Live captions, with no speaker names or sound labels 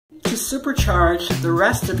To supercharge the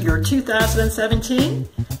rest of your 2017?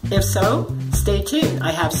 If so, stay tuned.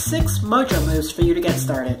 I have 6 mojo moves for you to get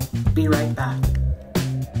started. Be right back.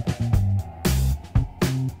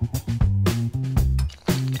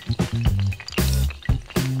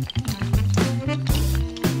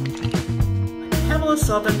 Pamela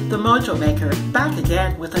Sylvan, the Mojo Maker, back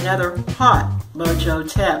again with another hot mojo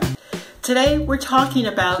tip. Today we're talking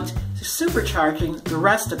about supercharging the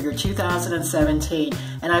rest of your 2017,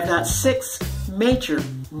 and I've got 6 major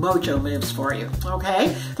mojo moves for you,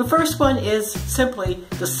 okay? The first one is simply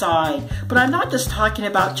decide, but I'm not just talking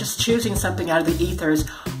about just choosing something out of the ethers.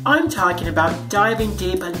 I'm talking about diving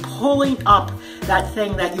deep and pulling up that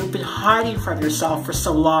thing that you've been hiding from yourself for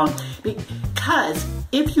so long, because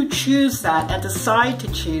if you choose that and decide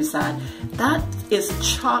to choose that, that is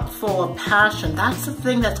chock full of passion. That's the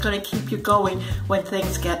thing that's going to keep you going when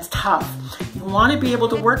things get tough. You want to be able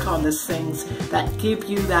to work on these things that give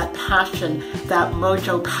you that passion, that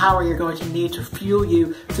mojo power you're going to need to fuel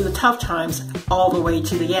you through the tough times all the way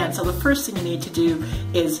to the end. So the first thing you need to do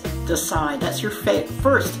is decide. That's your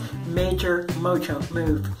first major mojo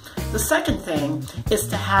move. The second thing is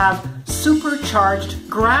to have supercharged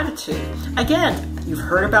gratitude. Again, you've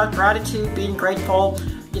heard about gratitude, being grateful.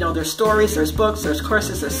 You know, there's stories, there's books, there's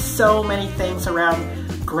courses, there's so many things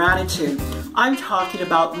around gratitude. I'm talking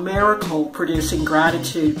about miracle-producing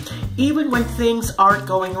gratitude. Even when things aren't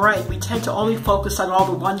going right, we tend to only focus on all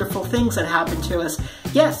the wonderful things that happen to us.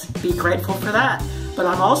 Yes, be grateful for that. But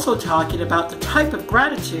I'm also talking about the type of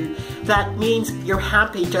gratitude that means you're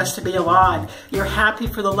happy just to be alive. You're happy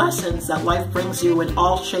for the lessons that life brings you in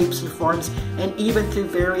all shapes and forms, and even through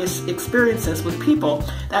various experiences with people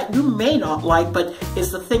that you may not like, but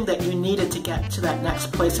is the thing that you needed to get to that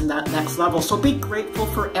next place and that next level. So be grateful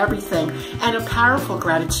for everything, and a powerful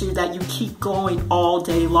gratitude that you keep going all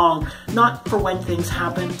day long, not for when things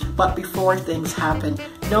happen, but before things happen.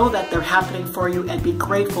 Know that they're happening for you and be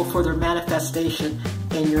grateful for their manifestation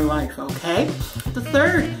in your life, okay? The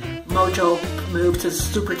third mojo move to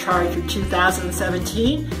supercharge your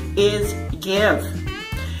 2017 is give.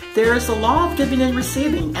 There is a law of giving and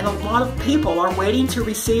receiving, and a lot of people are waiting to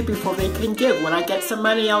receive before they can give. When I get some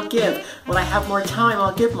money, I'll give. When I have more time,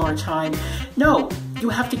 I'll give more time. No, you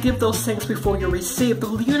have to give those things before you receive. The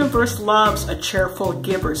universe loves a cheerful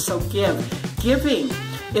giver, so give. Giving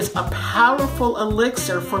is a powerful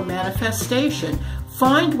elixir for manifestation.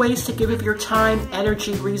 Find ways to give of your time,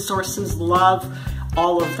 energy, resources, love,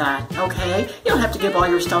 all of that, okay? You don't have to give all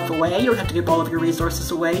your stuff away. You don't have to give all of your resources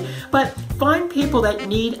away. But find people that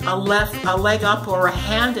need a leg up or a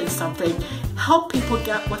hand in something. Help people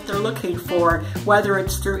get what they're looking for, whether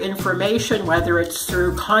it's through information, whether it's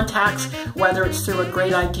through contacts, whether it's through a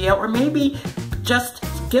great idea, or maybe just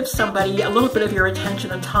give somebody a little bit of your attention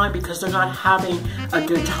and time because they're not having a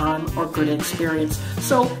good time or good experience.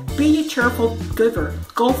 So be a cheerful giver.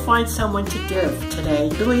 Go find someone to give today.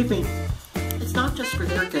 Believe me, it's not just for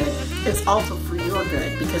their good, it's also for your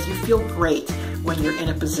good, because you feel great when you're in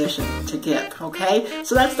a position to give, okay?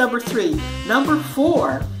 So that's number 3. Number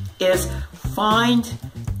 4 is find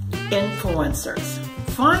influencers.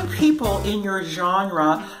 Find people in your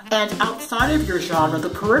genre and outside of your genre, the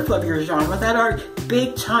peripheral of your genre, that are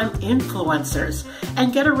big-time influencers,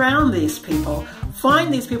 and get around these people.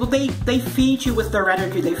 Find these people. They feed you with their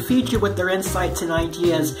energy. They feed you with their insights and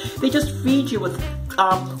ideas. They just feed you with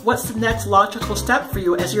what's the next logical step for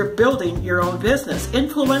you as you're building your own business.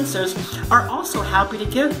 Influencers are also happy to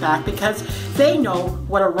give back because they know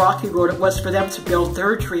what a rocky road it was for them to build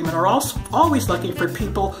their dream, and are also always looking for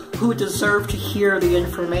people who deserve to hear the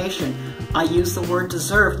information. I use the word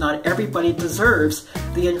deserve. Not everybody deserves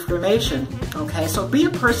the information, okay? So be a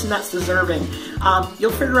person that's deserving.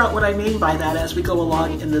 You'll figure out what I mean by that as we go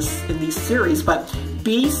along in these series, but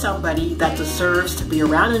be somebody that deserves to be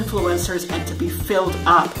around influencers and to be filled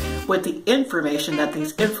up with the information that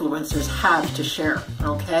these influencers have to share,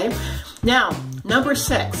 okay? Now, number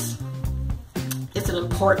 6 is an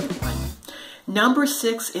important one. Number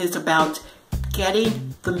 6 is about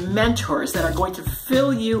getting the mentors that are going to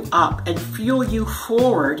fill you up and fuel you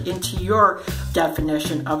forward into your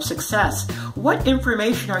definition of success. What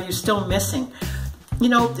information are you still missing? You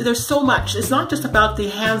know, there's so much. It's not just about the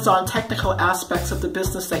hands-on technical aspects of the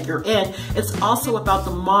business that you're in. It's also about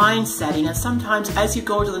the mind setting. And sometimes as you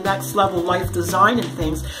go to the next level, life design and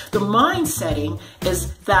things, the mind setting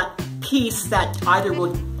is that piece that either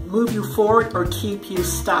will move you forward or keep you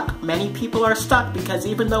stuck. Many people are stuck because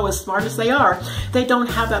even though as smart as they are, they don't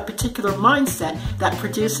have that particular mindset that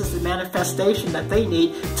produces the manifestation that they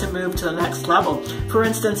need to move to the next level. For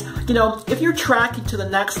instance, if you're tracking to the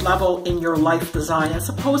next level in your life design, and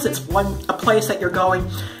suppose it's a place that you're going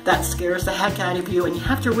that scares the heck out of you, and you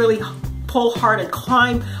have to really pull hard and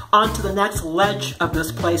climb onto the next ledge of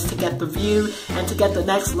this place to get the view and to get the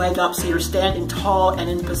next leg up so you're standing tall and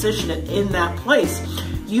in position in that place.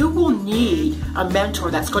 You will need a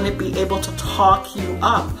mentor that's going to be able to talk you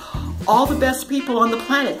up. All the best people on the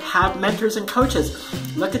planet have mentors and coaches.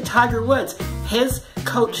 Look at Tiger Woods. His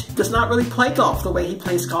coach does not really play golf the way he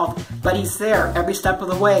plays golf, but he's there every step of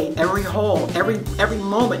the way, every hole, every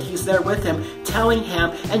moment he's there with him, telling him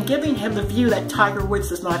and giving him the view that Tiger Woods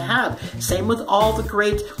does not have. Same with all the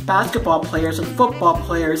great basketball players and football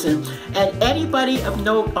players, and anybody of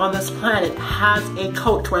note on this planet has a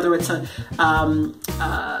coach, whether it's a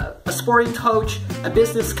sporting coach, a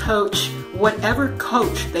business coach, whatever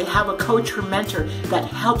coach, they have a coach or mentor that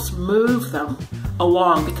helps move them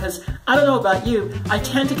along. Because I don't know about you, I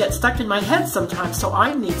tend to get stuck in my head sometimes, so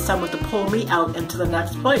I need someone to pull me out into the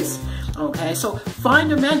next place. Okay, so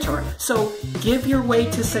find a mentor. So give your way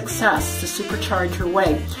to success, to supercharge your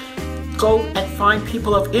way. Go and find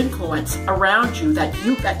people of influence around you that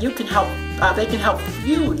you can help. They can help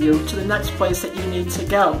fuel you to the next place that you need to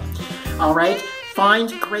go. All right,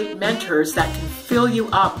 find great mentors that can fill you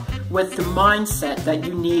up with the mindset that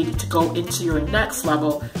you need to go into your next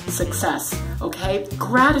level success. Okay,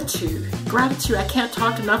 gratitude. I can't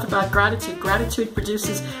talk enough about gratitude. Gratitude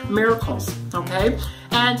produces miracles. Okay,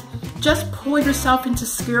 and just pull yourself into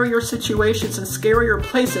scarier situations and scarier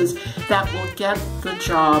places that will get the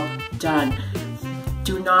job done.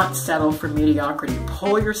 Do not settle for mediocrity.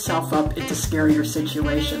 Pull yourself up into scarier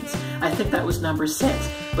situations. I think that was number 6.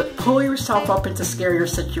 But pull yourself up into scarier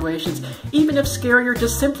situations. Even if scarier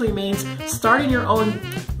just simply means starting your own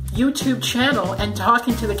YouTube channel and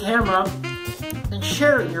talking to the camera and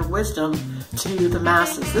sharing your wisdom to the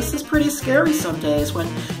masses. This is pretty scary some days when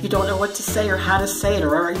you don't know what to say or how to say it,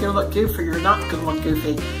 or are you going to look goofy or you're not going to look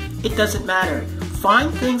goofy. It doesn't matter.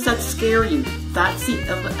 Find things that scare you. That's the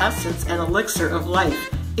essence and elixir of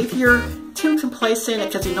life. If you're too complacent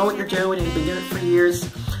because you know what you're doing and you've been doing it for years,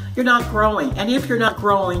 you're not growing. And if you're not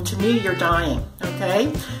growing, to me, you're dying.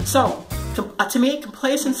 Okay? So, to me,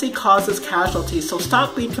 complacency causes casualties. So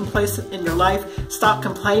stop being complacent in your life. Stop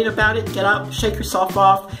complaining about it. Get up, shake yourself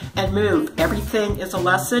off, and move. Everything is a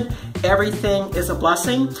lesson. Everything is a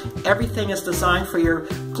blessing. Everything is designed for your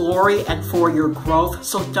glory and for your growth.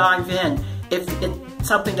 So dive in. If it's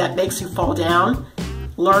something that makes you fall down,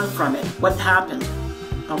 learn from it. What happened?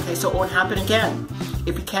 Okay, so it won't happen again.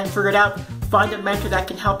 If you can't figure it out, find a mentor that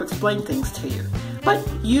can help explain things to you. But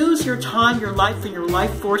use your time, your life, and your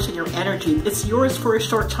life force and your energy. It's yours for a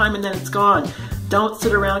short time and then it's gone. Don't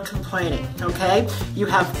sit around complaining, okay? You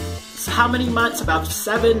have how many months? About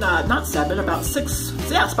 7, not 7, about 6,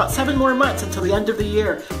 yes, about 7 more months until the end of the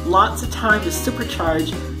year. Lots of time to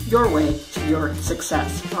supercharge your way to your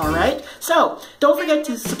success, all right? So don't forget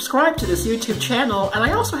to subscribe to this YouTube channel, and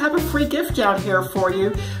I also have a free gift down here for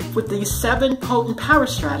you with these 7 potent power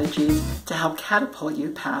strategies to help catapult you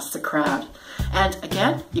past the crowd. And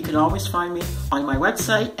again, you can always find me on my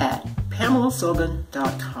website at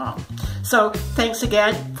PamelaSylvan.com. So thanks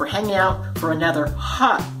again for hanging out for another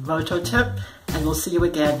hot mojo tip, and we'll see you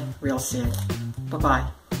again real soon.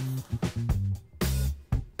 Bye-bye.